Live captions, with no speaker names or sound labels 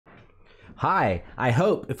Hi, I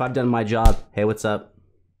hope if I've done my job. Hey, what's up?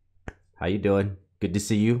 How you doing? Good to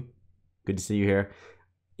see you. Good to see you here.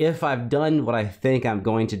 If I've done what I think I'm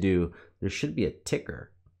going to do, there should be a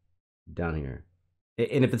ticker down here.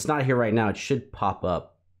 And if it's not here right now, it should pop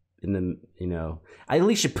up in the, I at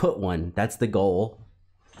least should put one. That's the goal.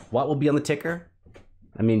 What will be on the ticker?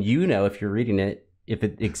 I mean, if you're reading it, if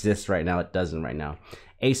it exists right now, it doesn't right now.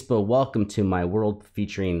 aespa, welcome to my world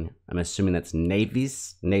featuring, I'm assuming that's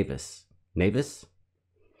Navis.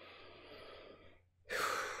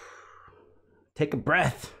 Take a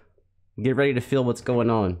breath. Get ready to feel what's going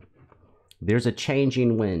on. There's a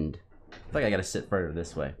changing wind. I feel like I gotta sit further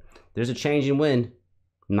this way. There's a changing wind,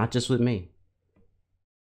 not just with me.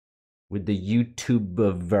 With the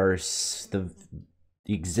YouTubeverse, the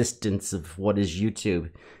existence of what is YouTube.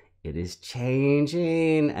 It is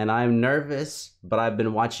changing, and I'm nervous, but I've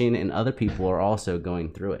been watching, and other people are also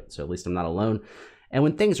going through it, so at least I'm not alone. And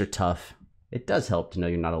when things are tough, it does help to know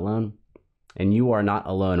you're not alone. And you are not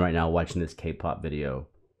alone right now watching this K-pop video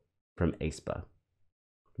from aespa,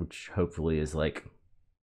 which hopefully is like,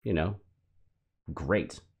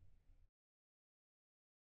 great.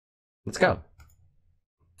 Let's go.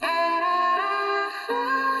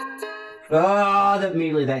 Oh,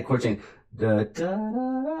 that chord change. Da, da, da,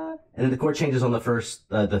 da. And then the chord changes on the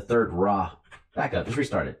third raw. Back up, just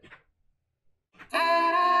restart it.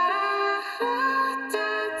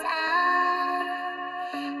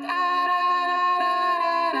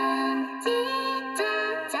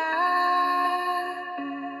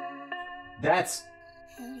 That's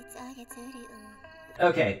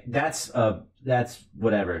okay. That's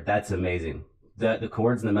whatever. That's amazing. The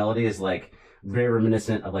chords and the melody is like very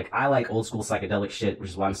reminiscent of I like old school psychedelic shit, which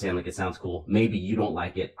is why I'm saying it sounds cool. Maybe you don't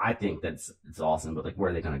like it. I think it's awesome, but where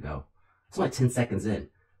are they gonna go? It's only 10 seconds in.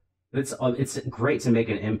 It's great to make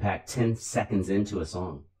an impact 10 seconds into a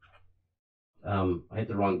song. I hit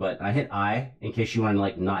the wrong button. I hit I in case you want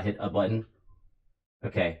to not hit a button.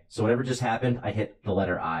 Okay, so whatever just happened, I hit the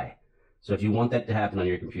letter I. So if you want that to happen on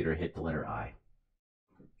your computer, hit the letter I.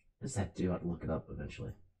 What does that do? I have to look it up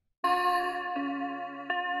eventually.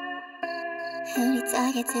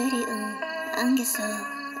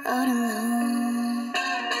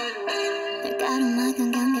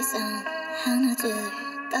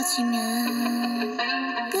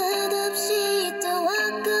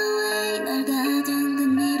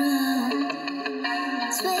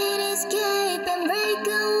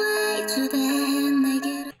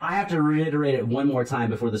 I have to reiterate it one more time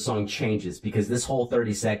before the song changes, because this whole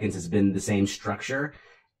 30 seconds has been the same structure.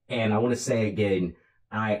 And I want to say again,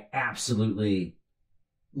 I absolutely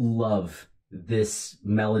love this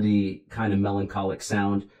melody, kind of melancholic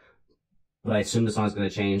sound. But I assume the song's going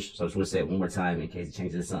to change, so I just want to say it one more time in case it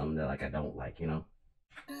changes to something that I don't like, Hey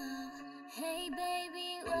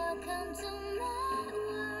baby, welcome to my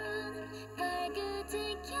world.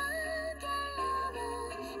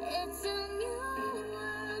 It's a new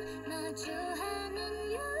world. 마주하는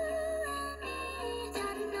you and me.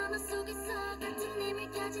 다른 너머 속에서 같은 힘을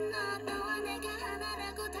가진 너. 너와 내가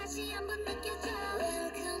하나라고 다시 한번 느껴줘.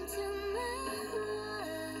 Welcome to my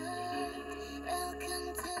world. Welcome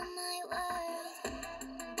to my world.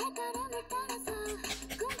 발걸음을 따라서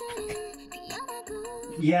꿈들은 피어나고.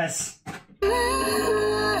 Yes.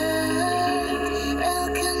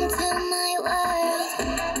 Welcome to my world.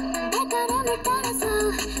 발걸음을 따라서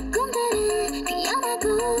꿈들은 피어나고.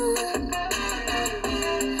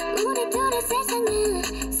 우리 둘의 세상은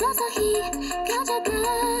서서히 커져가.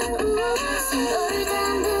 서로를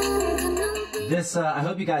닮은 그 눈빛. This, I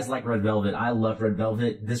hope you guys like Red Velvet. I love Red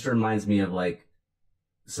Velvet. This reminds me of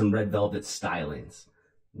some Red Velvet stylings,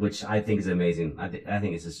 which I think is amazing. I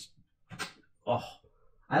think it's just,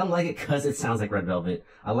 I don't like it because it sounds like Red Velvet.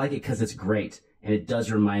 I like it because it's great, and it does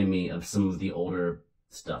remind me of some of the older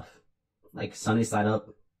stuff, like Sunny Side Up.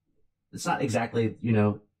 It's not exactly,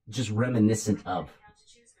 just reminiscent of.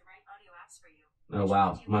 Oh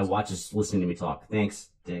wow, my watch is listening to me talk. Thanks,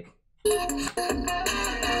 Dick.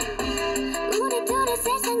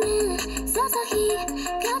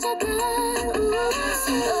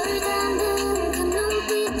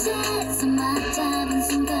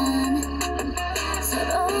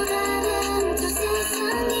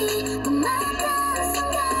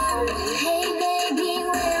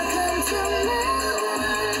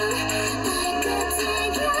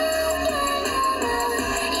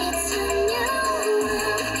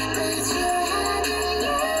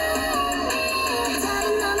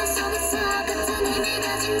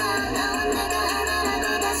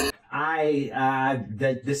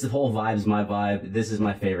 This whole vibe is my vibe. This is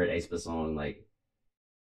my favorite aespa song.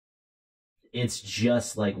 It's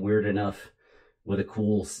just weird enough with a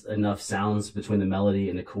cool enough sounds between the melody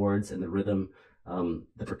and the chords and the rhythm,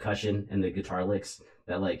 the percussion and the guitar licks,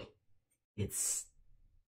 that like it's,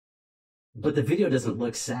 but the video doesn't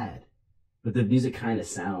look sad, but the music kind of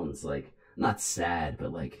sounds like not sad,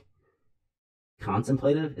 but like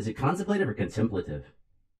contemplative. Is it contemplative or contemplative?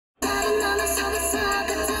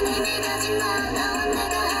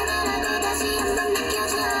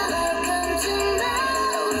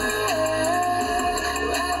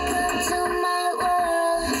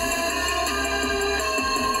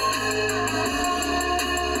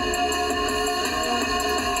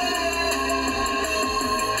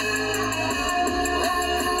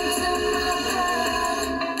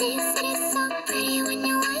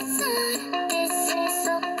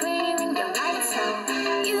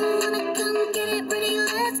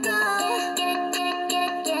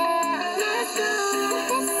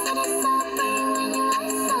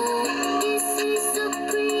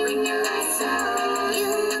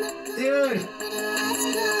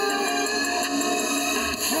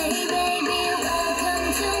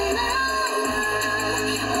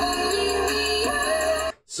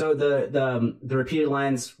 So the repeated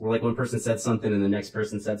lines were like one person said something and the next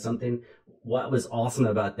person said something. What was awesome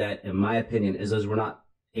about that, in my opinion, is those were not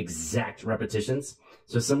exact repetitions.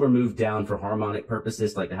 So some were moved down for harmonic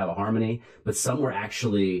purposes, like to have a harmony, but some were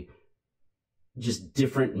actually just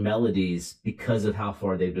different melodies because of how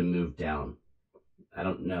far they've been moved down. I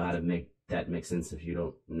don't know how to make that make sense if you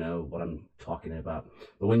don't know what I'm talking about.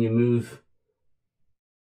 But when you move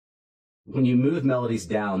melodies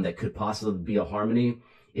down that could possibly be a harmony,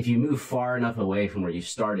 if you move far enough away from where you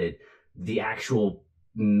started, the actual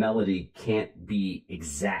melody can't be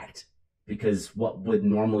exact, because what would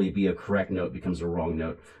normally be a correct note becomes a wrong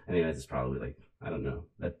note. Anyways, it's probably like, I don't know.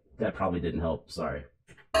 That probably didn't help. Sorry.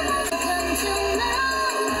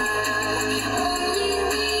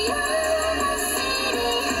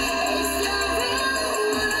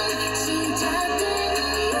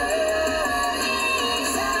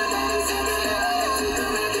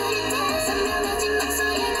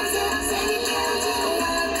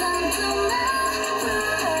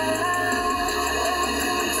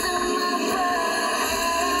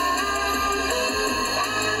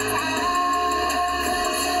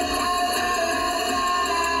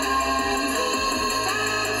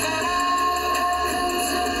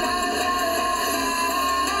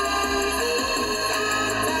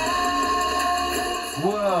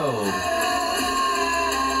 Whoa.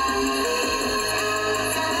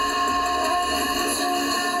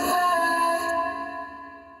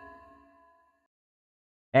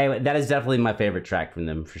 Anyway, that is definitely my favorite track from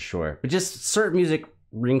them for sure. But just certain music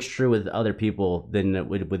rings true with other people than it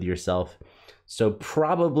would with yourself. So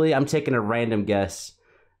probably, I'm taking a random guess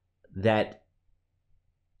that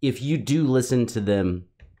if you do listen to them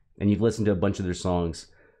and you've listened to a bunch of their songs,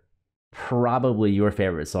 probably your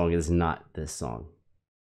favorite song is not this song.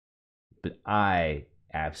 But I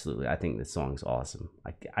think this song's awesome.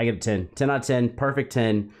 I give it 10. 10 out of 10. Perfect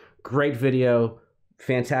 10. Great video.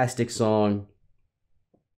 Fantastic song.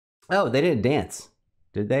 Oh, they didn't dance.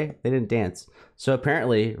 Did they? They didn't dance. So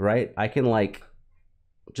apparently, right, I can like,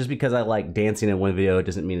 just because I like dancing in one video, it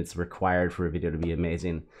doesn't mean it's required for a video to be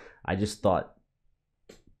amazing. I just thought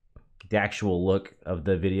the actual look of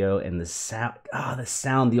the video and the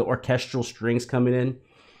sound, the orchestral strings coming in,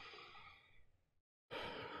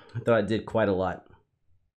 I thought it did quite a lot.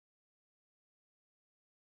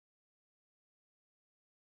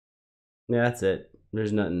 Yeah, that's it.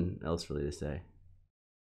 There's nothing else really to say.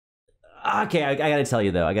 Okay, I gotta tell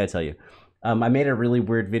you though. I made a really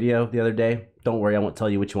weird video the other day. Don't worry, I won't tell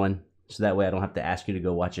you which one, so that way I don't have to ask you to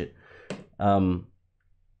go watch it. And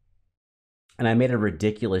I made a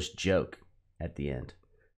ridiculous joke at the end.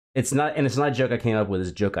 It's not a joke I came up with. It's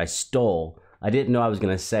a joke I stole. I didn't know I was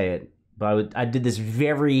gonna say it, but I did this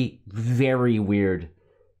very, very weird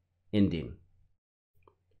ending.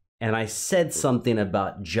 And I said something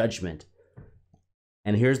about judgment.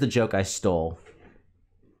 And here's the joke I stole.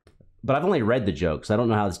 But I've only read the joke, so I don't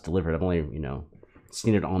know how it's delivered. I've only,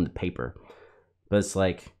 seen it on the paper. But it's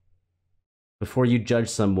like, before you judge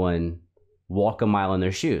someone, walk a mile in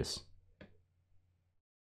their shoes.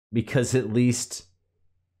 Because at least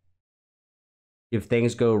if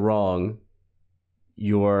things go wrong,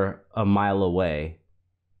 you're a mile away.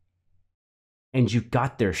 And you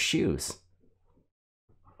got their shoes.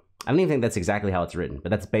 I don't even think that's exactly how it's written, but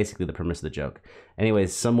that's basically the premise of the joke.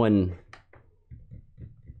 Anyways, someone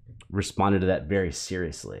responded to that very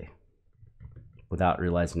seriously without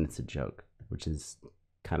realizing it's a joke, which is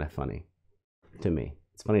kind of funny to me.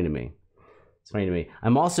 It's funny to me.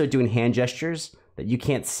 I'm also doing hand gestures that you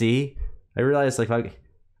can't see. I realized, like,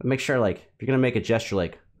 Make sure, like, if you're gonna make a gesture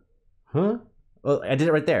like, huh? Oh, I did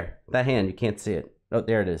it right there. That hand, you can't see it. Oh,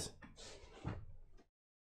 there it is.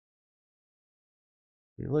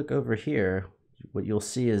 If you look over here, what you'll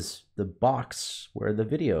see is the box where the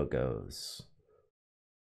video goes.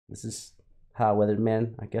 This is how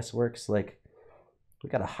Weatherman, I guess, works. Like, we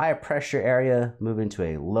got a high pressure area moving to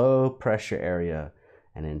a low pressure area.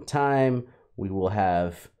 And in time, we will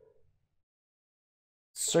have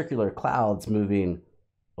circular clouds moving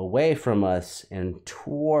away from us and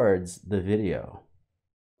towards the video.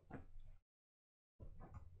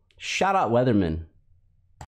 Shout out Weatherman.